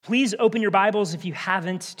Please open your Bibles, if you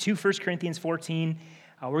haven't, to 1 Corinthians 14.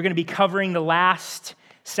 We're going to be covering the last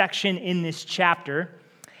section in this chapter.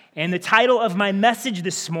 And the title of my message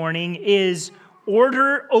this morning is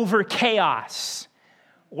Order Over Chaos.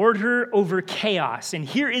 Order over chaos. And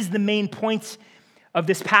here is the main point of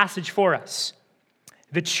this passage for us.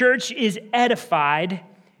 The church is edified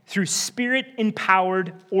through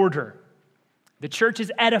Spirit-empowered order. The church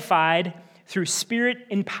is edified through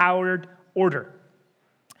Spirit-empowered order.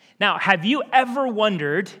 Now, have you ever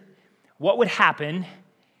wondered what would happen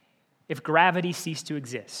if gravity ceased to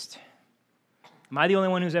exist? Am I the only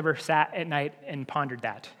one who's ever sat at night and pondered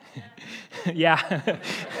that? Yeah.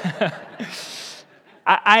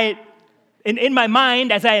 In my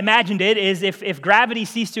mind, as I imagined it, is if gravity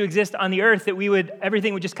ceased to exist on the earth, that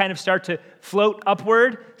everything would just kind of start to float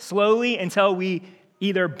upward slowly until we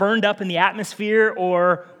either burned up in the atmosphere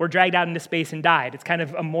or were dragged out into space and died. It's kind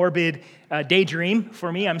of a morbid daydream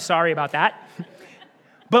for me. I'm sorry about that.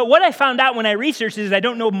 But what I found out when I researched is I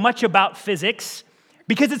don't know much about physics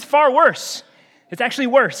because it's far worse. It's actually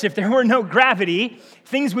worse. If there were no gravity,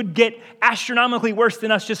 things would get astronomically worse than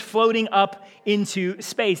us just floating up into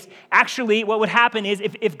space. Actually, what would happen is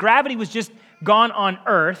if gravity was just gone on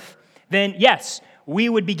Earth, then yes, we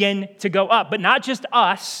would begin to go up. But not just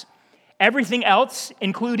us. Everything else,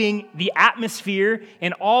 including the atmosphere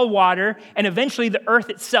and all water, and eventually the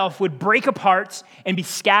earth itself would break apart and be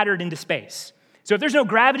scattered into space. So if there's no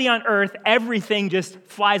gravity on earth, everything just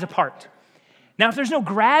flies apart. Now, if there's no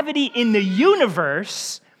gravity in the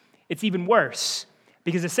universe, it's even worse,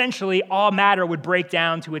 because essentially all matter would break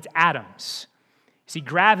down to its atoms. See,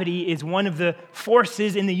 gravity is one of the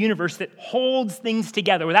forces in the universe that holds things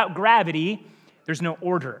together. Without gravity, there's no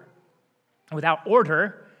order. Without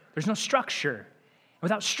order, there's no structure.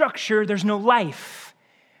 Without structure, there's no life.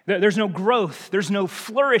 There's no growth. There's no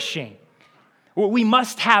flourishing. We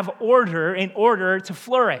must have order in order to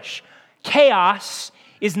flourish. Chaos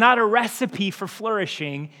is not a recipe for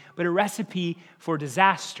flourishing, but a recipe for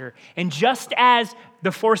disaster. And just as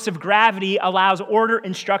the force of gravity allows order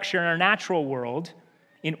and structure in our natural world,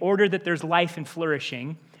 in order that there's life and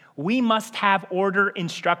flourishing, we must have order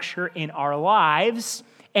and structure in our lives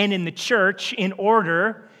and in the church in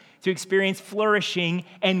order to experience flourishing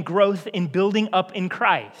and growth in building up in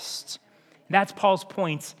Christ. That's Paul's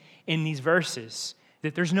point in these verses,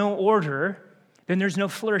 that there's no order, then there's no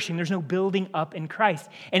flourishing, there's no building up in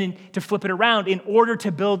Christ. And to flip it around, in order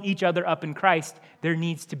to build each other up in Christ, there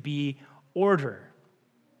needs to be order.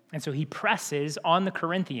 And so he presses on the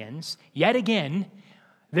Corinthians, yet again,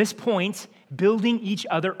 this point, building each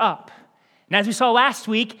other up. And as we saw last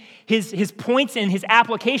week, his points and his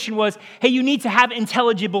application was, hey, you need to have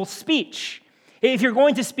intelligible speech. If you're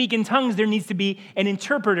going to speak in tongues, there needs to be an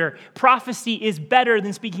interpreter. Prophecy is better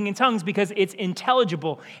than speaking in tongues because it's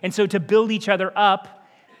intelligible. And so to build each other up,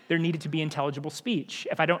 there needed to be intelligible speech.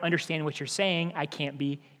 If I don't understand what you're saying, I can't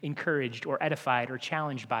be encouraged or edified or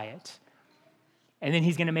challenged by it. And then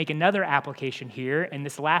he's going to make another application here in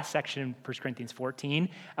this last section of 1 Corinthians 14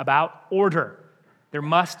 about order. There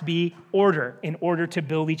must be order in order to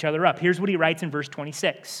build each other up. Here's what he writes in verse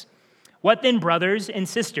 26. What then, brothers and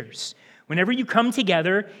sisters? Whenever you come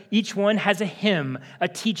together, each one has a hymn, a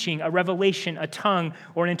teaching, a revelation, a tongue,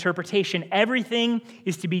 or an interpretation. Everything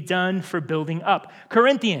is to be done for building up.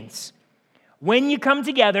 Corinthians, when you come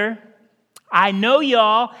together, I know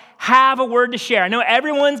y'all have a word to share. I know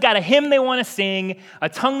everyone's got a hymn they want to sing, a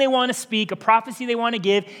tongue they want to speak, a prophecy they want to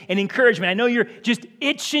give, and encouragement. I know you're just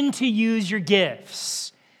itching to use your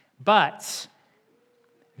gifts. But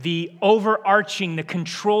the overarching, the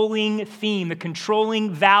controlling theme, the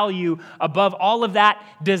controlling value above all of that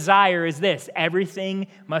desire is this: everything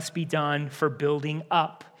must be done for building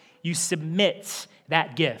up. You submit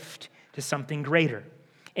that gift to something greater.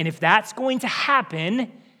 And if that's going to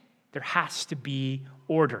happen, there has to be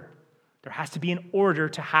order. There has to be an order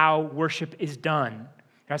to how worship is done.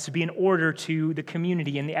 There has to be an order to the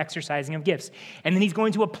community and the exercising of gifts. And then he's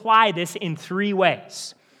going to apply this in three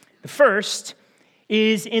ways. The first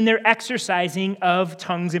is in their exercising of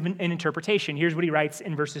tongues and interpretation. Here's what he writes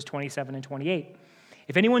in verses 27 and 28.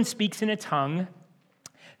 If anyone speaks in a tongue,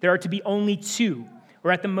 there are to be only two,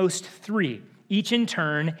 or at the most three, each in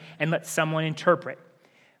turn, and let someone interpret.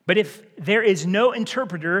 But if there is no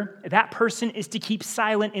interpreter, that person is to keep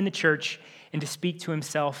silent in the church and to speak to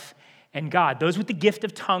himself and God. Those with the gift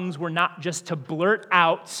of tongues were not just to blurt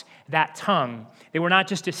out that tongue. They were not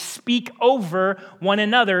just to speak over one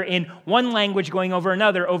another in one language going over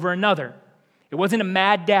another. It wasn't a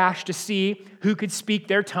mad dash to see who could speak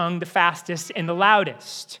their tongue the fastest and the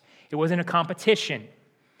loudest. It wasn't a competition.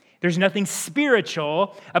 There's nothing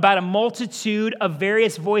spiritual about a multitude of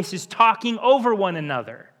various voices talking over one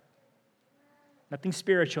another. Nothing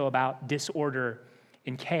spiritual about disorder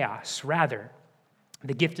and chaos. Rather,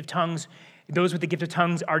 the gift of tongues, those with the gift of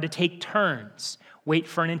tongues are to take turns, wait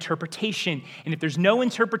for an interpretation. And if there's no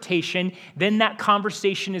interpretation, then that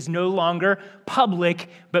conversation is no longer public,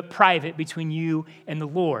 but private between you and the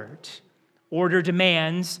Lord. Order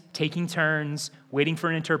demands taking turns, waiting for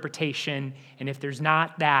an interpretation, and if there's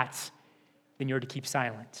not that, then you're to keep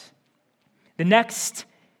silent. The next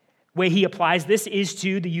way he applies this is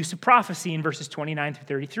to the use of prophecy in verses 29 through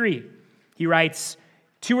 33. He writes,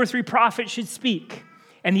 2 or 3 prophets should speak,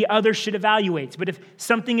 and the other should evaluate. But if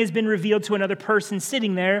something has been revealed to another person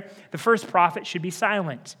sitting there, the first prophet should be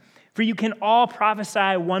silent. For you can all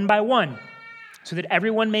prophesy one by one, so that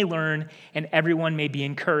everyone may learn and everyone may be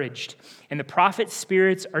encouraged. And the prophets'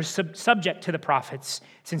 spirits are subject to the prophets,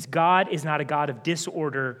 since God is not a God of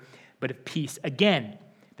disorder, but of peace. Again,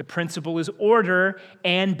 the principle is order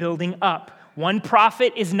and building up. One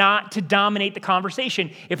prophet is not to dominate the conversation.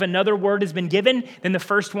 If another word has been given, then the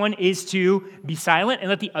first one is to be silent and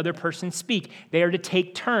let the other person speak. They are to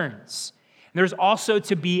take turns. There's also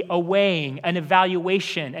to be a weighing, an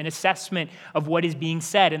evaluation, an assessment of what is being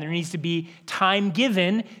said. And there needs to be time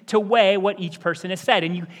given to weigh what each person has said.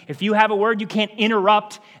 And if you have a word, you can't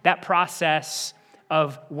interrupt that process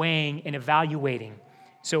of weighing and evaluating.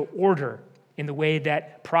 So order in the way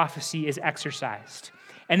that prophecy is exercised.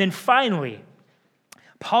 And then finally,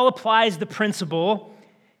 Paul applies the principle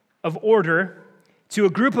of order to a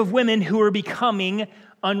group of women who are becoming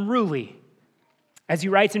unruly. As he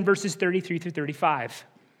writes in verses 33 through 35,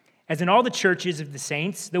 as in all the churches of the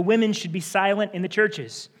saints, the women should be silent in the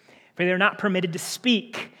churches, for they are not permitted to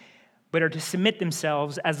speak, but are to submit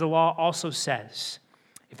themselves, as the law also says.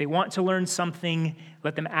 If they want to learn something,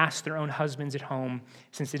 let them ask their own husbands at home,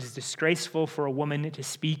 since it is disgraceful for a woman to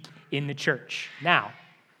speak in the church. Now,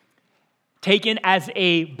 taken as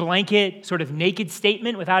a blanket, sort of naked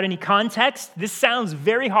statement without any context, this sounds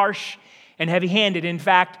very harsh and heavy-handed. In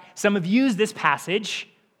fact, some have used this passage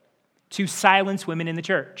to silence women in the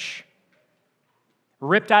church.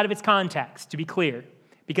 Ripped out of its context, to be clear.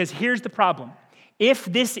 Because here's the problem. If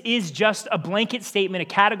this is just a blanket statement, a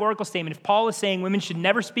categorical statement, if Paul is saying women should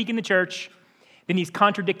never speak in the church, then he's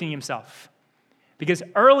contradicting himself. Because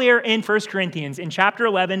earlier in 1 Corinthians, in chapter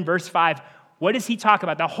 11, verse 5, what does he talk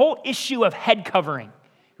about? The whole issue of head covering.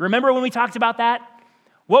 Remember when we talked about that?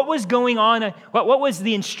 What was going on? What was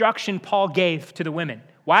the instruction Paul gave to the women?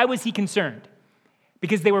 Why was he concerned?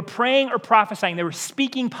 Because they were praying or prophesying. They were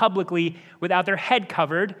speaking publicly without their head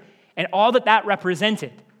covered and all that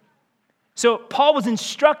represented. So Paul was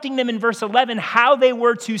instructing them in verse 11 how they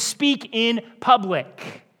were to speak in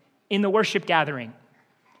public in the worship gathering.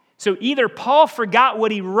 So either Paul forgot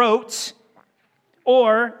what he wrote,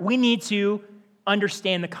 or we need to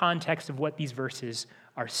understand the context of what these verses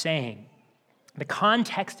are saying. The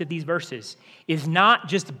context of these verses is not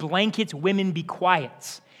just blanket women be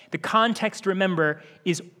quiet. The context, remember,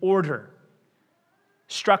 is order,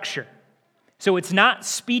 structure. So it's not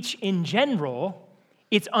speech in general,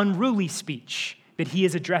 it's unruly speech that he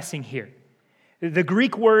is addressing here. The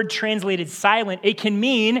Greek word translated silent, it can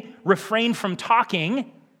mean refrain from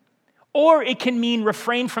talking, or it can mean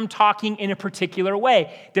refrain from talking in a particular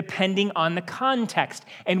way, depending on the context.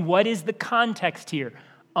 And what is the context here?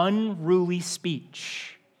 Unruly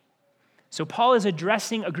speech. So Paul is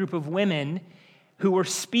addressing a group of women who were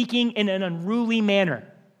speaking in an unruly manner.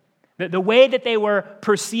 The way that they were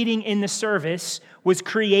proceeding in the service was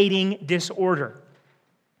creating disorder.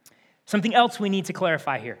 Something else we need to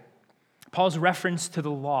clarify here. Paul's reference to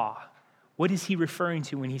the law. What is he referring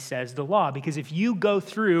to when he says the law? Because if you go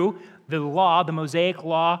through the law, the Mosaic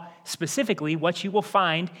law specifically, what you will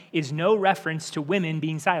find is no reference to women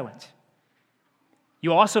being silent.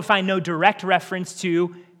 You'll also find no direct reference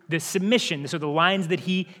to the submission, so the lines that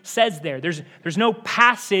he says there. There's no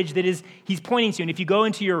passage that he's pointing to. And if you go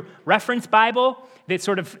into your reference Bible, that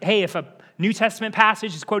sort of, hey, if a New Testament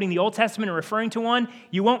passage is quoting the Old Testament or referring to one,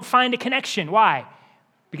 you won't find a connection. Why?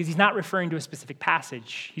 Because he's not referring to a specific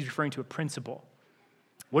passage. He's referring to a principle.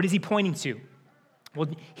 What is he pointing to? Well,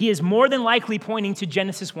 he is more than likely pointing to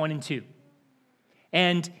Genesis 1 and 2.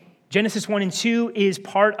 And Genesis 1 and 2 is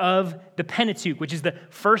part of the Pentateuch, which is the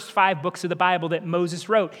first 5 books of the Bible that Moses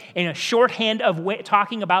wrote. And a shorthand of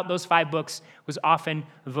talking about those 5 books was often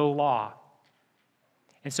the law.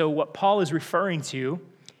 And so what Paul is referring to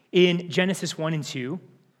in Genesis 1 and 2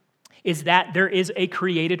 is that there is a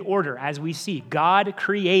created order, as we see. God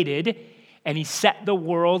created, and he set the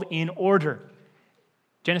world in order.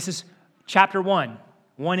 Genesis chapter 1,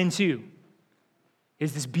 1 and 2.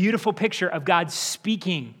 is this beautiful picture of God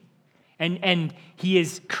speaking. And he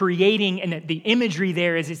is creating, and the imagery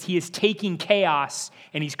there is he is taking chaos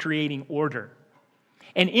and he's creating order.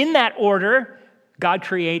 And in that order, God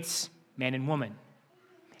creates man and woman.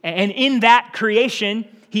 And in that creation,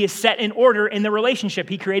 he is set in order in the relationship.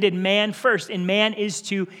 He created man first, and man is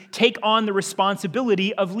to take on the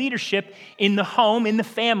responsibility of leadership in the home, in the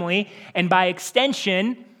family, and by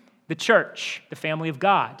extension, the church, the family of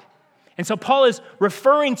God. And so Paul is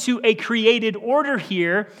referring to a created order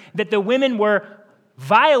here that the women were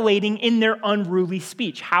violating in their unruly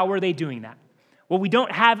speech. How are they doing that? Well, we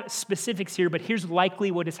don't have specifics here, but here's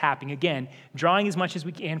likely what is happening. Again, drawing as much as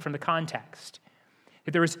we can from the context.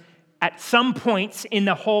 That there was, at some points in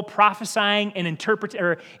the whole prophesying and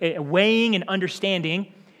weighing and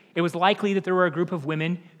understanding, it was likely that there were a group of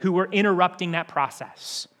women who were interrupting that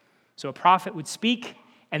process. So a prophet would speak,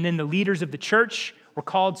 and then the leaders of the church were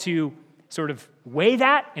called to sort of weigh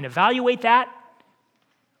that and evaluate that,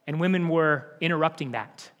 and women were interrupting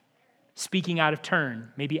that, speaking out of turn,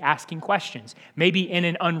 maybe asking questions, maybe in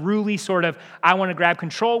an unruly sort of, I want to grab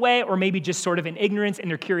control way, or maybe just sort of in ignorance and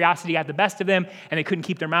their curiosity got the best of them, and they couldn't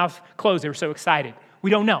keep their mouth closed. They were so excited. We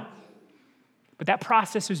don't know. But that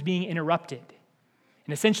process was being interrupted.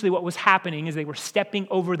 And essentially what was happening is they were stepping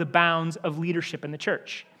over the bounds of leadership in the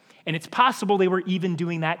church. And it's possible they were even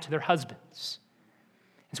doing that to their husbands.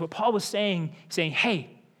 And so what Paul was saying, hey,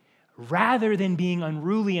 rather than being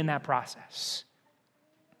unruly in that process,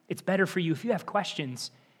 it's better for you, if you have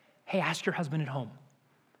questions, hey, ask your husband at home.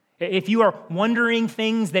 If you are wondering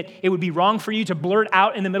things that it would be wrong for you to blurt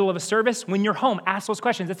out in the middle of a service, when you're home, ask those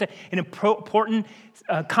questions. That's an important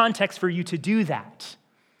context for you to do that.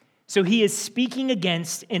 So he is speaking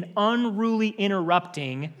against an unruly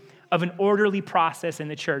interrupting of an orderly process in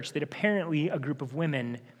the church that apparently a group of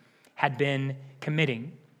women had been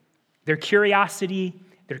committing. Their curiosity,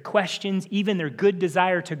 their questions, even their good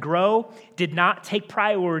desire to grow did not take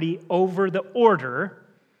priority over the order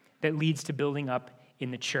that leads to building up in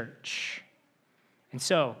the church. And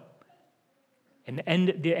so, in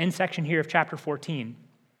the end section here of chapter 14,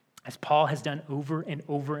 as Paul has done over and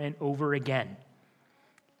over and over again,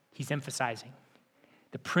 he's emphasizing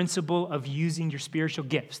the principle of using your spiritual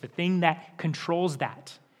gifts, the thing that controls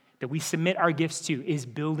that we submit our gifts to, is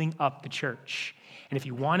building up the church. And if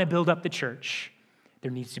you want to build up the church,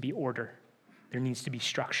 there needs to be order. There needs to be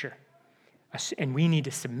structure. And we need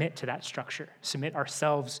to submit to that structure, submit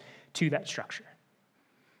ourselves to that structure.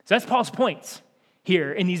 So that's Paul's points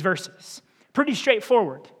here in these verses. Pretty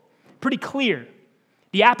straightforward, pretty clear.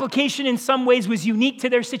 The application in some ways was unique to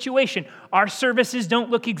their situation. Our services don't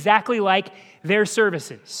look exactly like their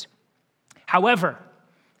services. However,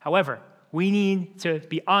 we need to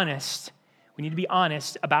be honest. We need to be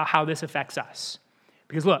honest about how this affects us.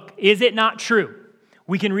 Because look, is it not true?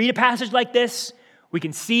 We can read a passage like this. We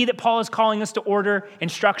can see that Paul is calling us to order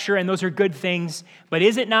and structure, and those are good things. But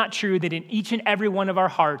is it not true that in each and every one of our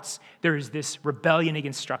hearts, there is this rebellion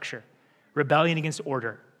against structure, rebellion against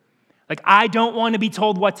order? Like, I don't want to be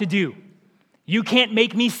told what to do. You can't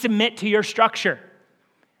make me submit to your structure.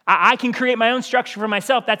 I can create my own structure for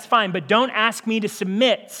myself, that's fine, but don't ask me to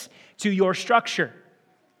submit to your structure.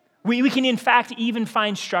 We can, in fact, even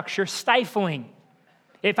find structure stifling.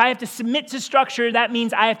 If I have to submit to structure, that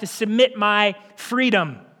means I have to submit my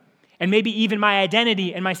freedom and maybe even my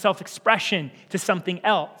identity and my self-expression to something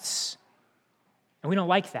else. And we don't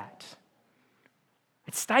like that.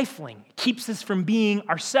 It's stifling. It keeps us from being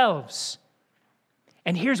ourselves.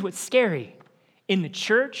 And here's what's scary. In the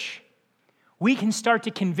church, we can start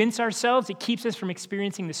to convince ourselves it keeps us from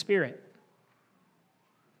experiencing the Spirit.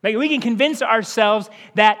 Like, we can convince ourselves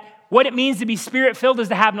that what it means to be Spirit-filled is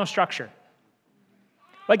to have no structure.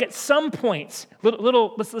 Like, at some points,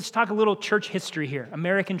 let's talk a little church history here,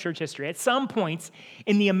 American church history. At some points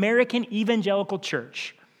in the American evangelical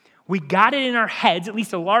church, we got it in our heads, at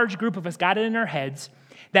least a large group of us got it in our heads,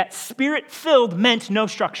 that Spirit-filled meant no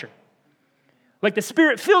structure. Like, the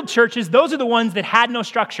Spirit-filled churches, those are the ones that had no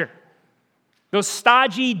structure. Those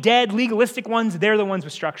stodgy, dead, legalistic ones, they're the ones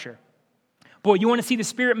with structure. Boy, you want to see the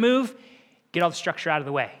Spirit move? Get all the structure out of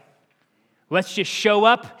the way. Let's just show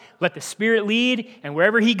up, let the Spirit lead, and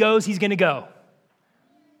wherever he goes, he's going to go.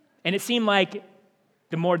 And it seemed like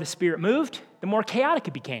the more the Spirit moved, the more chaotic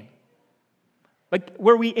it became. Like,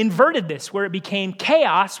 where we inverted this, where it became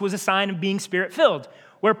chaos was a sign of being Spirit-filled.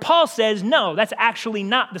 Where Paul says, no, that's actually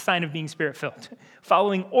not the sign of being Spirit-filled.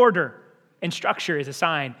 Following order and structure is a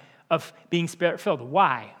sign of being Spirit-filled.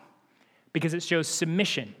 Why? Because it shows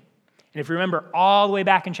submission. And if you remember all the way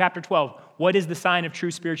back in chapter 12, what is the sign of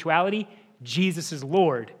true spirituality? Jesus is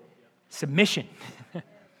Lord. Submission.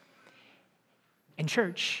 And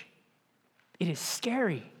church, it is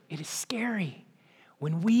scary. It is scary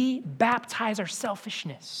when we baptize our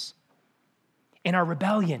selfishness and our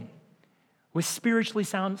rebellion with spiritual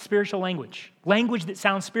language that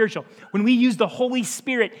sounds spiritual. When we use the Holy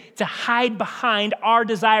Spirit to hide behind our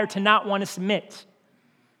desire to not want to submit,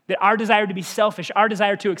 that our desire to be selfish, our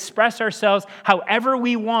desire to express ourselves however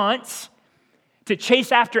we want, to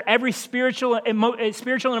chase after every spiritual and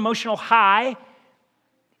emotional high,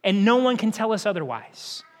 and no one can tell us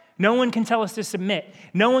otherwise. No one can tell us to submit.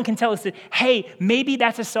 No one can tell us that, hey, maybe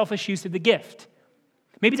that's a selfish use of the gift.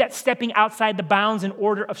 Maybe that's stepping outside the bounds and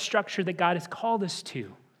order of structure that God has called us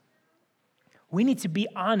to. We need to be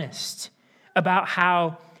honest about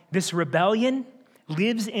how this rebellion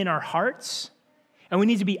lives in our hearts, and we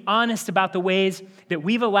need to be honest about the ways that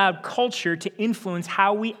we've allowed culture to influence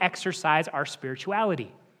how we exercise our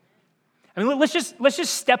spirituality. I mean, let's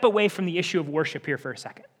just step away from the issue of worship here for a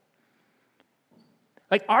second.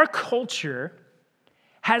 Like, our culture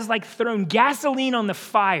has thrown gasoline on the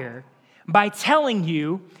fire by telling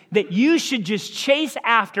you that you should just chase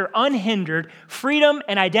after unhindered freedom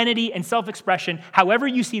and identity and self-expression, however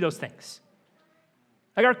you see those things.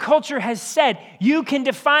 Like, our culture has said, you can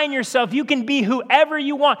define yourself, you can be whoever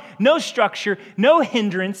you want. No structure, no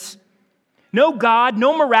hindrance, no God,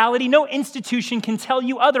 no morality, no institution can tell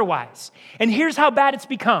you otherwise. And here's how bad it's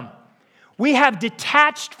become. We have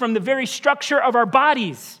detached from the very structure of our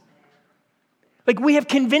bodies. Like, we have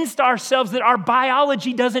convinced ourselves that our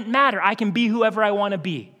biology doesn't matter. I can be whoever I want to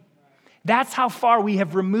be. That's how far we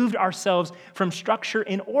have removed ourselves from structure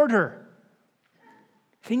and order.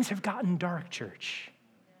 Things have gotten dark, church.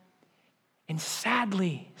 And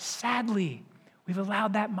sadly, we've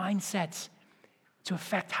allowed that mindset to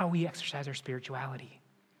affect how we exercise our spirituality.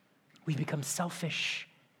 We become selfish.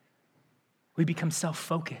 We become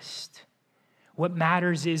self-focused. What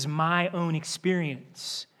matters is my own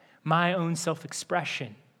experience, my own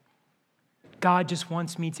self-expression. God just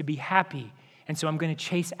wants me to be happy, and so I'm going to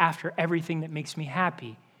chase after everything that makes me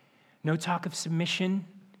happy. No talk of submission,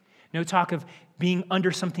 no talk of being under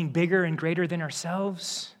something bigger and greater than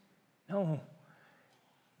ourselves. No.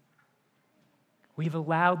 We've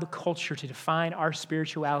allowed the culture to define our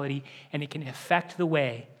spirituality, and it can affect the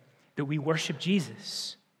way that we worship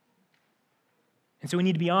Jesus. And so we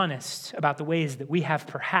need to be honest about the ways that we have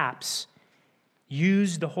perhaps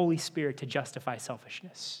used the Holy Spirit to justify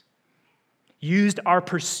selfishness, used our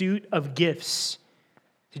pursuit of gifts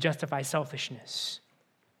to justify selfishness.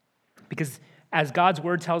 Because as God's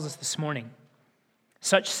word tells us this morning,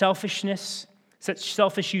 such selfishness, such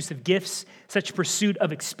selfish use of gifts, such pursuit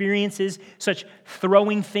of experiences, such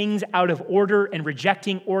throwing things out of order and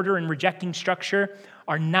rejecting structure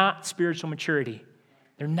are not spiritual maturity.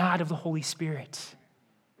 They're not of the Holy Spirit.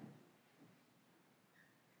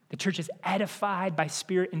 The church is edified by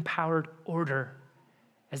Spirit-empowered order,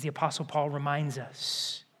 as the Apostle Paul reminds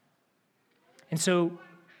us. And so,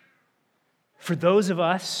 for those of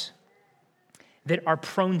us that are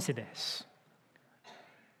prone to this,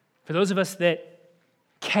 for those of us that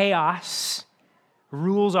chaos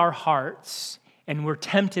rules our hearts and we're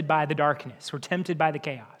tempted by the darkness, we're tempted by the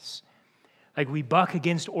chaos, like we buck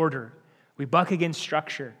against order, we buck against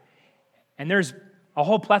structure, and there's a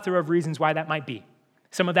whole plethora of reasons why that might be.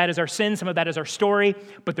 Some of that is our sin, some of that is our story,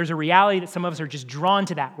 but there's a reality that some of us are just drawn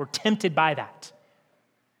to that. We're tempted by that.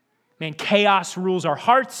 Man, chaos rules our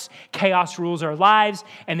hearts, chaos rules our lives,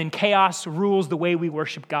 and then chaos rules the way we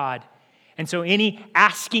worship God. And so any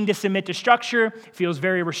asking to submit to structure feels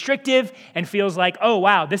very restrictive and feels like, oh,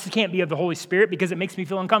 wow, this can't be of the Holy Spirit because it makes me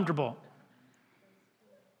feel uncomfortable.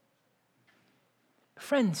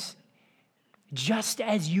 Friends, just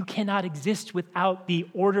as you cannot exist without the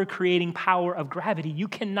order-creating power of gravity, you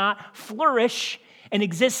cannot flourish and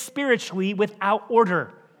exist spiritually without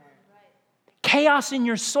order. Chaos in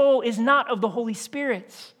your soul is not of the Holy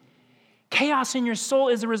Spirit. Chaos in your soul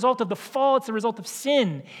is a result of the fall. It's a result of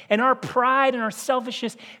sin. And our pride and our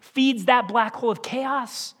selfishness feeds that black hole of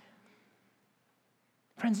chaos.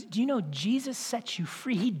 Friends, do you know Jesus set you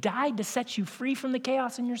free? He died to set you free from the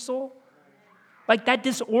chaos in your soul. Like that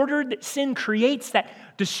disorder that sin creates,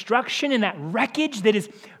 that destruction and that wreckage that is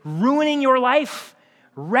ruining your life,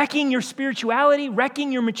 wrecking your spirituality,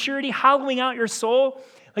 wrecking your maturity, hollowing out your soul.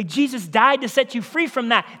 Like Jesus died to set you free from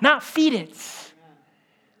that, not feed it.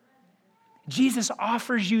 Jesus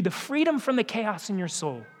offers you the freedom from the chaos in your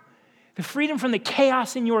soul, the freedom from the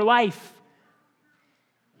chaos in your life.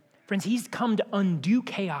 Friends, he's come to undo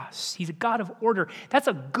chaos. He's a God of order. That's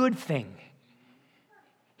a good thing.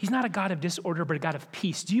 He's not a God of disorder, but a God of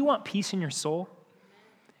peace. Do you want peace in your soul?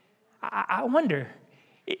 I wonder,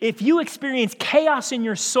 if you experience chaos in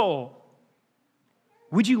your soul,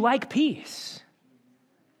 Would you like peace?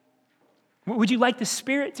 Would you like the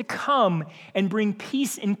Spirit to come and bring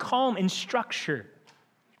peace and calm and structure?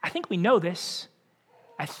 I think we know this.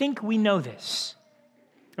 I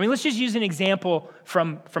mean, let's just use an example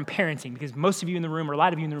from parenting, because most of you in the room, or a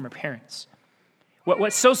lot of you in the room, are parents.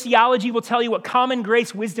 What sociology will tell you, what common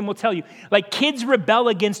grace wisdom will tell you, like kids rebel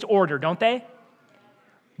against order, don't they?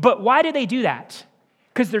 But why do they do that?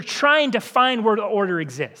 Because they're trying to find where the order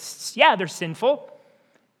exists. Yeah, they're sinful,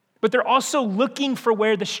 but they're also looking for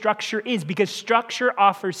where the structure is, because structure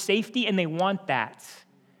offers safety and they want that.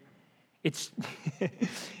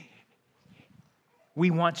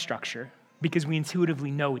 We want structure because we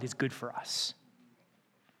intuitively know it is good for us.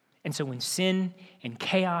 And so when sin and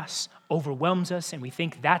chaos overwhelms us and we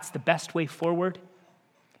think that's the best way forward,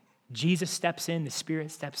 Jesus steps in, the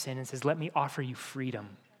Spirit steps in and says, let me offer you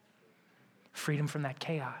freedom. Freedom from that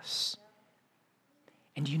chaos.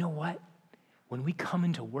 And you know what? When we come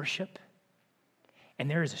into worship and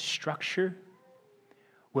there is a structure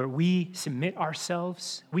where we submit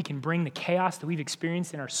ourselves, we can bring the chaos that we've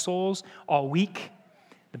experienced in our souls all week,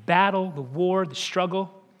 the battle, the war, the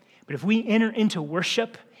struggle. But if we enter into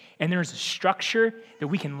worship and there's a structure that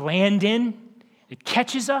we can land in, it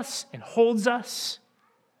catches us and holds us,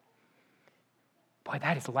 boy,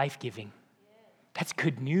 that is life-giving. That's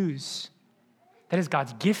good news. That is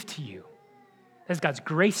God's gift to you. That is God's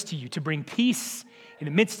grace to you to bring peace in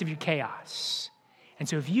the midst of your chaos. And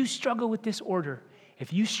so if you struggle with disorder,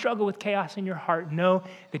 if you struggle with chaos in your heart, know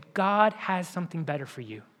that God has something better for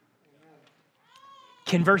you.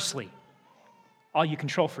 Conversely, all you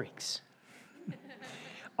control freaks,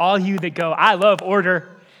 all you that go, I love order,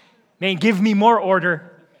 man, give me more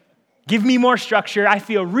order, give me more structure, I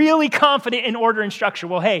feel really confident in order and structure.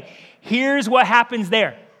 Well, hey, here's what happens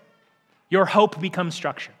there. Your hope becomes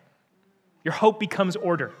structure. Your hope becomes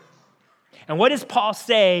order. And what does Paul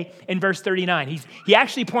say in verse 39? He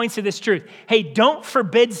actually points to this truth. Hey, don't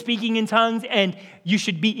forbid speaking in tongues, and you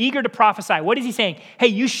should be eager to prophesy. What is he saying? Hey,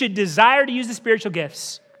 you should desire to use the spiritual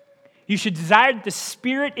gifts. You should desire that the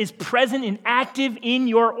Spirit is present and active in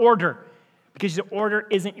your order, because the order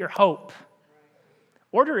isn't your hope.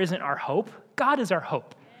 Order isn't our hope. God is our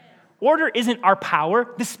hope. Order isn't our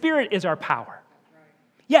power. The Spirit is our power.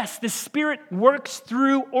 Yes, the Spirit works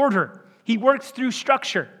through order. He works through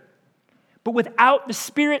structure. But without the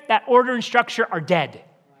Spirit, that order and structure are dead.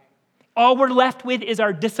 All we're left with is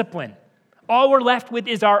our discipline. All we're left with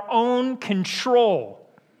is our own control.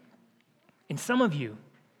 And some of you,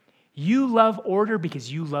 you love order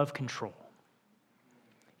because you love control.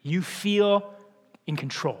 You feel in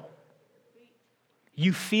control.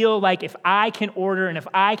 You feel like if I can order and if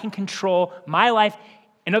I can control my life,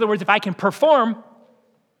 in other words, if I can perform,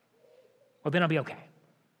 well, then I'll be okay.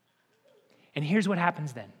 And here's what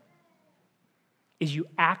happens then, is you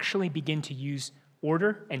actually begin to use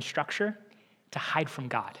order and structure to hide from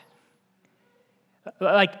God.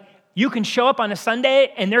 Like, you can show up on a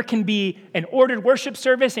Sunday and there can be an ordered worship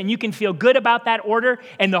service and you can feel good about that order,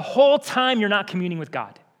 and the whole time you're not communing with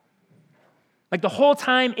God. Like, the whole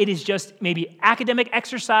time it is just maybe academic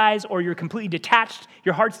exercise, or you're completely detached,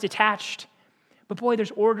 your heart's detached. But boy,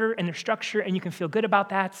 there's order and there's structure and you can feel good about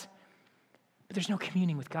that, but there's no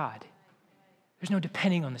communing with God. There's no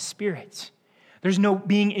depending on the Spirit. There's no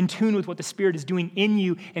being in tune with what the Spirit is doing in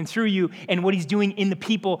you and through you and what he's doing in the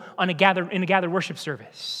people in a gathered worship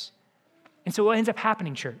service. And so what ends up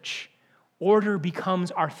happening, church? Order becomes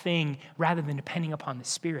our thing rather than depending upon the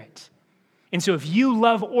Spirit. And so if you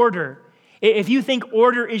love order, if you think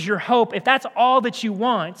order is your hope, if that's all that you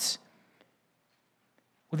want,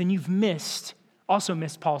 well, then you've also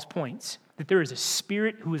missed Paul's points, that there is a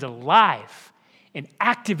Spirit who is alive and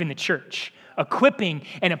active in the church, equipping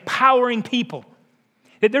and empowering people.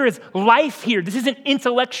 That there is life here. This isn't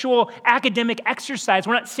intellectual, academic exercise.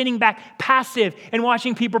 We're not sitting back passive and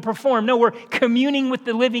watching people perform. No, we're communing with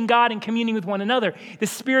the living God and communing with one another. The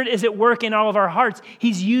Spirit is at work in all of our hearts.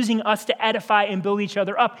 He's using us to edify and build each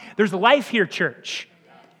other up. There's life here, church.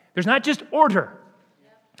 There's not just order.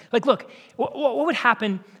 Like, look, what would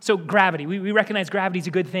happen? So gravity, we recognize gravity is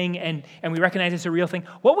a good thing, and we recognize it's a real thing.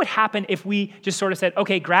 What would happen if we just sort of said,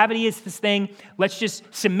 okay, gravity is this thing, let's just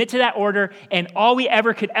submit to that order, and all we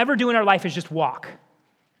could ever do in our life is just walk?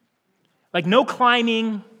 Like, no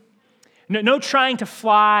climbing, no trying to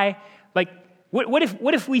fly. Like, what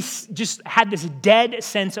if we just had this dead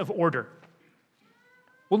sense of order?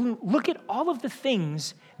 Well, look at all of the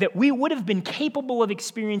things that we would have been capable of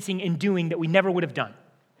experiencing and doing that we never would have done.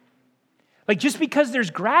 Like, just because there's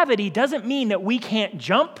gravity doesn't mean that we can't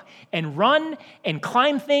jump and run and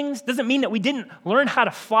climb things. Doesn't mean that we didn't learn how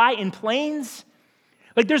to fly in planes.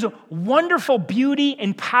 Like there's a wonderful beauty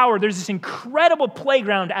and power. There's this incredible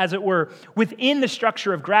playground, as it were, within the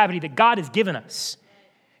structure of gravity that God has given us.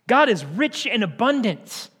 God is rich and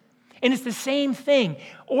abundant. And it's the same thing.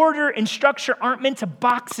 Order and structure aren't meant to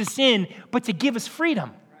box us in, but to give us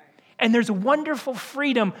freedom. And there's a wonderful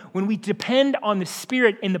freedom when we depend on the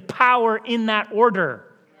Spirit and the power in that order.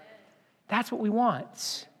 That's what we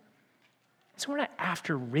want. So we're not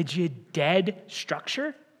after rigid, dead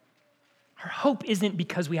structure. Our hope isn't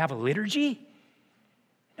because we have a liturgy.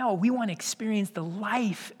 No, we want to experience the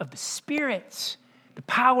life of the Spirit, the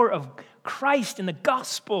power of Christ in the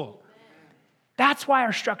gospel. That's why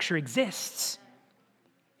our structure exists.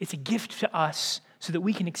 It's a gift to us so that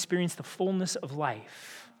we can experience the fullness of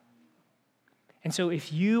life. And so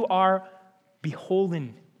if you are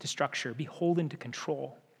beholden to structure, beholden to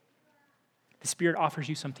control, the Spirit offers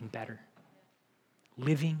you something better.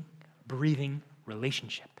 Living, breathing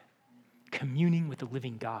relationship, communing with the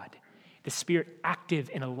living God. The Spirit active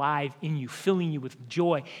and alive in you, filling you with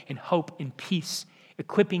joy and hope and peace,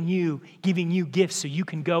 equipping you, giving you gifts so you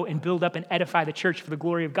can go and build up and edify the church for the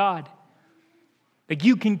glory of God. Like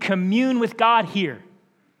you can commune with God here.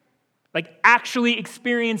 Like actually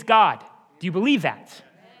experience God. Do you believe that?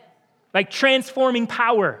 Like transforming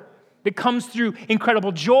power that comes through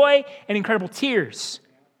incredible joy and incredible tears.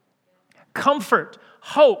 Comfort,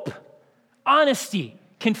 hope, honesty,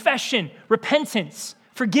 confession, repentance,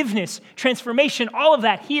 forgiveness, transformation, all of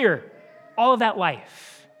that here, all of that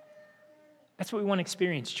life. That's what we want to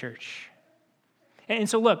experience, church. And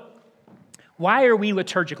so look, why are we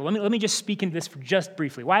liturgical? Let me just speak into this for just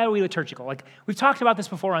briefly. Why are we liturgical? Like we've talked about this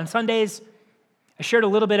before on Sundays. I shared a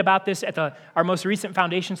little bit about this at our most recent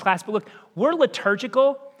foundations class, but look, we're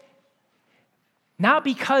liturgical not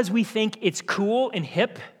because we think it's cool and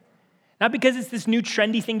hip, not because it's this new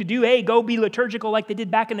trendy thing to do, hey, go be liturgical like they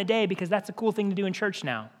did back in the day, because that's a cool thing to do in church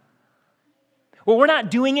now. Well, we're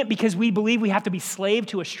not doing it because we believe we have to be slave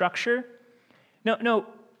to a structure. No,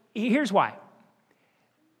 here's why.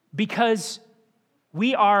 Because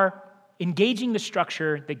we are engaging the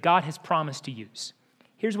structure that God has promised to use.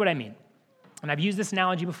 Here's what I mean. And I've used this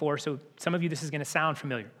analogy before, so some of you, this is going to sound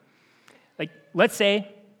familiar. Like, let's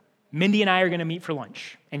say Mindy and I are going to meet for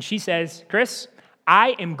lunch. And she says, Chris,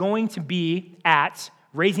 I am going to be at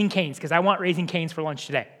Raising Cane's because I want Raising Cane's for lunch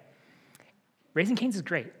today. Raising Cane's is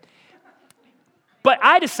great. But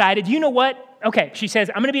I decided, you know what? Okay, she says,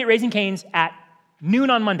 I'm going to be at Raising Cane's at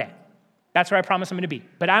noon on Monday. That's where I promise I'm going to be.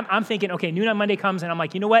 But I'm thinking, okay, noon on Monday comes, and I'm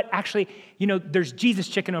like, you know what? Actually, there's Jesus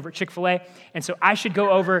chicken over at Chick-fil-A, and so I should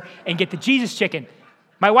go over and get the Jesus chicken.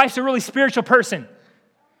 My wife's a really spiritual person.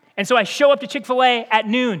 And so I show up to Chick-fil-A at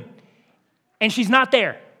noon, and she's not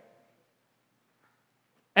there.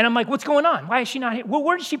 And I'm like, what's going on? Why is she not here? Well,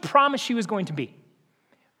 where did she promise she was going to be?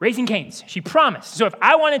 Raising Cane's. She promised. So if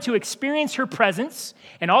I wanted to experience her presence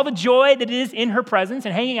and all the joy that is in her presence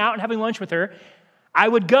and hanging out and having lunch with her, I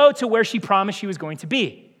would go to where she promised she was going to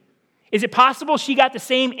be. Is it possible she got the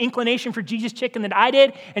same inclination for Jesus chicken that I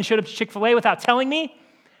did and showed up to Chick-fil-A without telling me?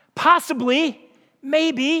 Possibly,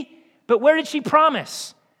 maybe, but where did she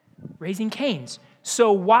promise? Raising Cane's.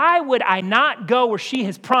 So why would I not go where she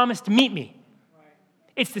has promised to meet me?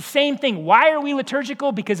 It's the same thing. Why are we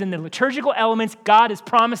liturgical? Because in the liturgical elements, God has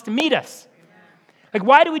promised to meet us. Like,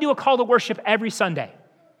 why do we do a call to worship every Sunday?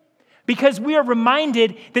 Because we are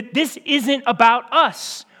reminded that this isn't about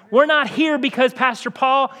us. We're not here because Pastor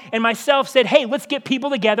Paul and myself said, hey, let's get people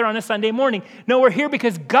together on a Sunday morning. No, we're here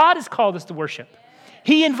because God has called us to worship.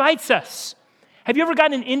 He invites us. Have you ever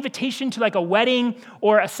gotten an invitation to like a wedding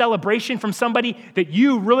or a celebration from somebody that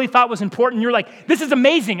you really thought was important? You're like, this is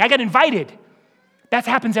amazing. I got invited. That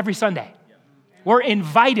happens every Sunday. We're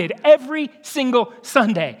invited every single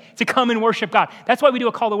Sunday to come and worship God. That's why we do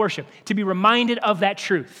a call to worship, to be reminded of that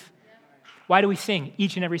truth. Why do we sing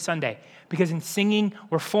each and every Sunday? Because in singing,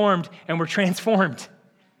 we're formed and we're transformed.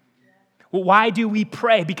 Well, why do we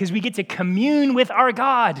pray? Because we get to commune with our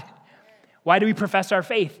God. Why do we profess our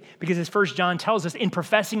faith? Because as 1 John tells us, in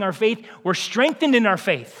professing our faith, we're strengthened in our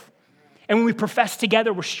faith. And when we profess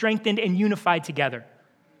together, we're strengthened and unified together.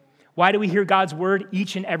 Why do we hear God's word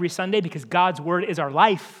each and every Sunday? Because God's word is our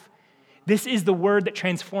life. This is the word that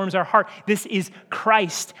transforms our heart. This is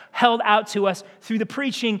Christ held out to us through the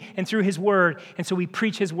preaching and through his word. And so we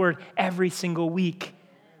preach his word every single week.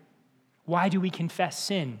 Why do we confess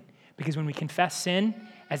sin? Because when we confess sin,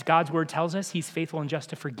 as God's word tells us, he's faithful and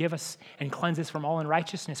just to forgive us and cleanse us from all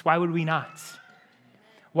unrighteousness. Why would we not?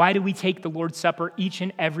 Why do we take the Lord's Supper each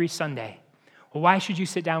and every Sunday? Well, why should you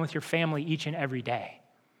sit down with your family each and every day?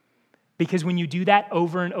 Because when you do that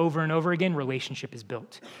over and over and over again, relationship is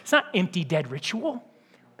built. It's not empty, dead ritual.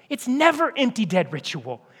 It's never empty, dead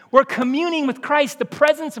ritual. We're communing with Christ, the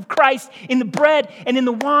presence of Christ in the bread and in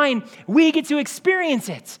the wine. We get to experience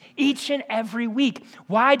it each and every week.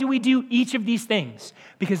 Why do we do each of these things?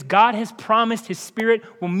 Because God has promised his Spirit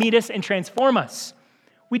will meet us and transform us.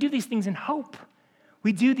 We do these things in hope.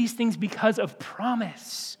 We do these things because of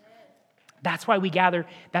promise. That's why we gather.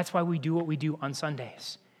 That's why we do what we do on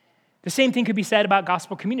Sundays. The same thing could be said about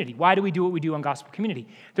gospel community. Why do we do what we do on gospel community?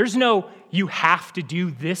 There's no, you have to do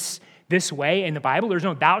this way in the Bible. There's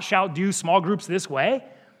no, thou shalt do small groups this way.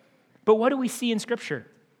 But what do we see in Scripture?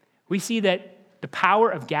 We see that the power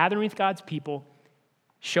of gathering with God's people,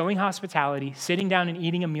 showing hospitality, sitting down and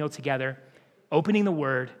eating a meal together, opening the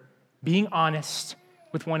Word, being honest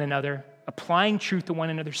with one another, applying truth to one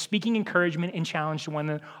another, speaking encouragement and challenge to one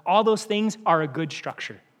another, all those things are a good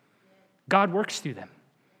structure. God works through them.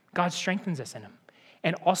 God strengthens us in them.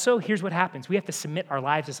 And also, here's what happens. We have to submit our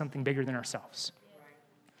lives to something bigger than ourselves.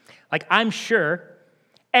 Like, I'm sure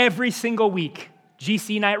every single week,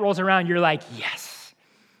 GC night rolls around, you're like, yes,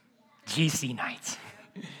 GC night.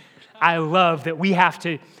 I love that we have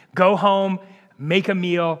to go home, make a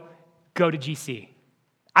meal, go to GC.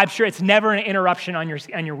 I'm sure it's never an interruption on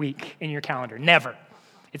your week, in your calendar, never.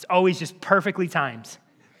 It's always just perfectly timed.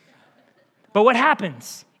 But what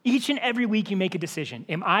happens? Each and every week you make a decision.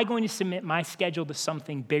 Am I going to submit my schedule to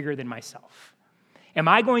something bigger than myself? Am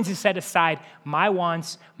I going to set aside my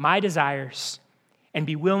wants, my desires, and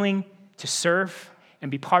be willing to serve and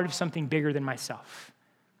be part of something bigger than myself?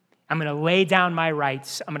 I'm going to lay down my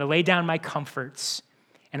rights. I'm going to lay down my comforts,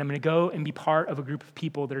 and I'm going to go and be part of a group of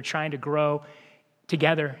people that are trying to grow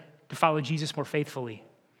together to follow Jesus more faithfully.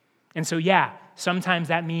 And so, yeah, sometimes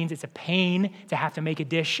that means it's a pain to have to make a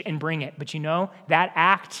dish and bring it. But you know, that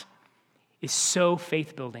act is so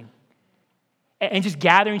faith-building. And just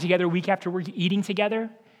gathering together week after week, eating together,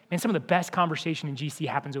 man, some of the best conversation in GC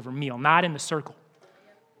happens over meal, not in the circle.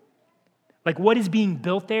 Like, what is being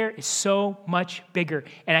built there is so much bigger.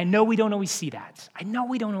 And I know we don't always see that.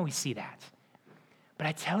 But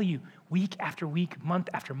I tell you, week after week, month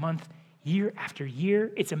after month, year after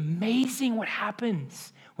year, it's amazing what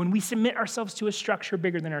happens when we submit ourselves to a structure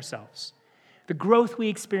bigger than ourselves. The growth we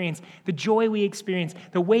experience, the joy we experience,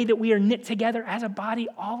 the way that we are knit together as a body,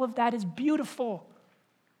 all of that is beautiful.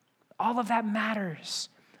 All of that matters.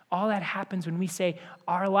 All that happens when we say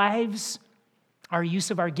our lives, our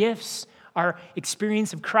use of our gifts, our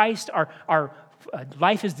experience of Christ, our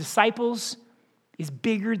life as disciples is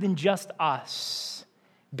bigger than just us,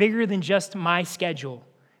 bigger than just my schedule,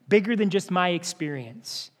 bigger than just my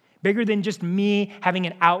experience, bigger than just me having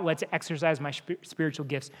an outlet to exercise my spiritual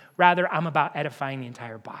gifts. Rather, I'm about edifying the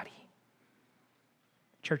entire body.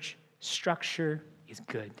 Church, structure is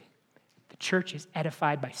good. The church is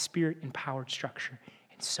edified by Spirit-empowered structure.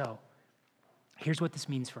 And so, here's what this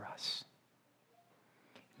means for us.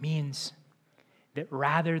 It means that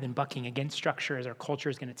rather than bucking against structure, as our culture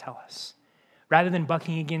is going to tell us, rather than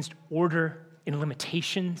bucking against order and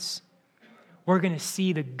limitations, we're going to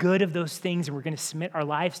see the good of those things and we're going to submit our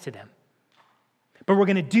lives to them. But we're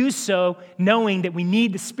going to do so knowing that we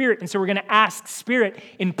need the Spirit. And so we're going to ask Spirit,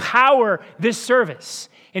 empower this service,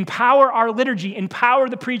 empower our liturgy, empower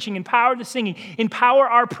the preaching, empower the singing, empower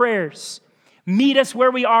our prayers. Meet us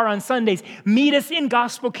where we are on Sundays. Meet us in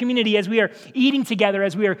gospel community as we are eating together,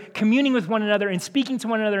 as we are communing with one another and speaking to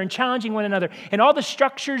one another and challenging one another. And all the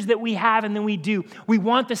structures that we have and then we do, we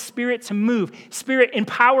want the Spirit to move. Spirit,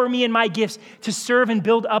 empower me and my gifts to serve and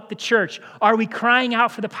build up the church. Are we crying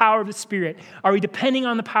out for the power of the Spirit? Are we depending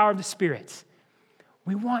on the power of the Spirit?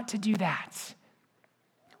 We want to do that.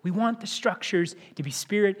 We want the structures to be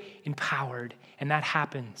Spirit empowered, and that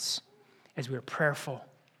happens as we are prayerful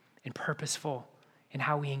and purposeful in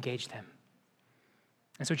how we engage them.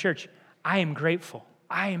 And so, church, I am grateful.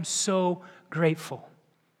 I am so grateful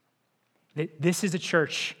that this is a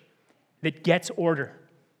church that gets order.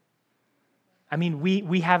 I mean,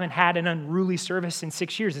 we haven't had an unruly service in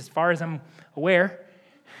 6 years, as far as I'm aware,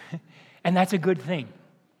 and that's a good thing.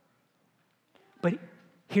 But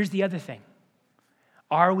here's the other thing.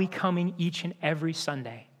 Are we coming each and every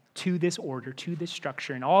Sunday to this order, to this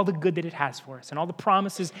structure, and all the good that it has for us, and all the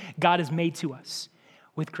promises God has made to us,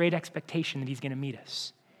 with great expectation that he's going to meet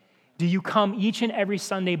us? Do you come each and every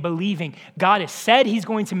Sunday believing God has said he's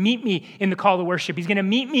going to meet me in the call to worship? He's going to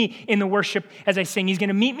meet me in the worship as I sing. He's going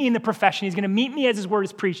to meet me in the profession. He's going to meet me as his word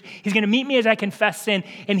is preached. He's going to meet me as I confess sin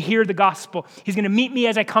and hear the gospel. He's going to meet me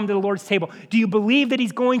as I come to the Lord's table. Do you believe that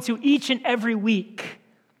he's going to each and every week?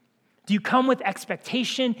 Do you come with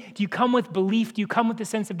expectation? Do you come with belief? Do you come with a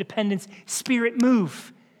sense of dependence? Spirit,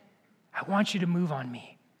 move. I want you to move on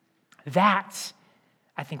me. That,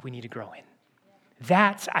 I think we need to grow in.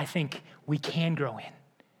 That, I think, we can grow in.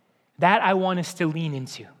 That I want us to lean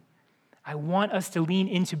into. I want us to lean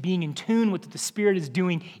into being in tune with what the Spirit is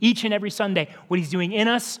doing each and every Sunday, what he's doing in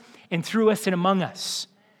us and through us and among us.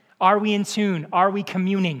 Are we in tune? Are we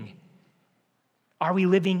communing? Are we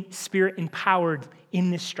living Spirit-empowered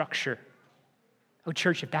in this structure? Oh,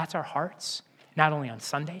 church, if that's our hearts, not only on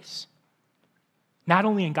Sundays, not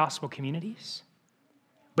only in gospel communities,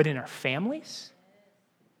 but in our families,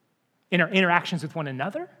 in our interactions with one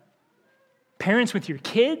another, parents with your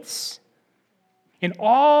kids, in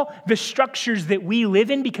all the structures that we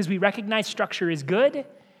live in because we recognize structure is good,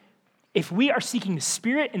 if we are seeking the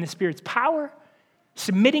Spirit and the Spirit's power,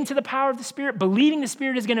 submitting to the power of the Spirit, believing the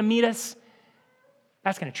Spirit is going to meet us,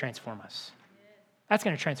 that's going to transform us. That's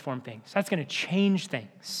going to transform things. That's going to change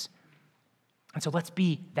things. And so let's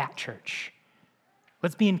be that church.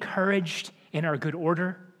 Let's be encouraged in our good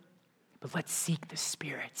order, but let's seek the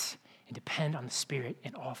Spirit and depend on the Spirit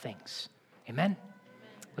in all things. Amen?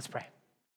 Let's pray.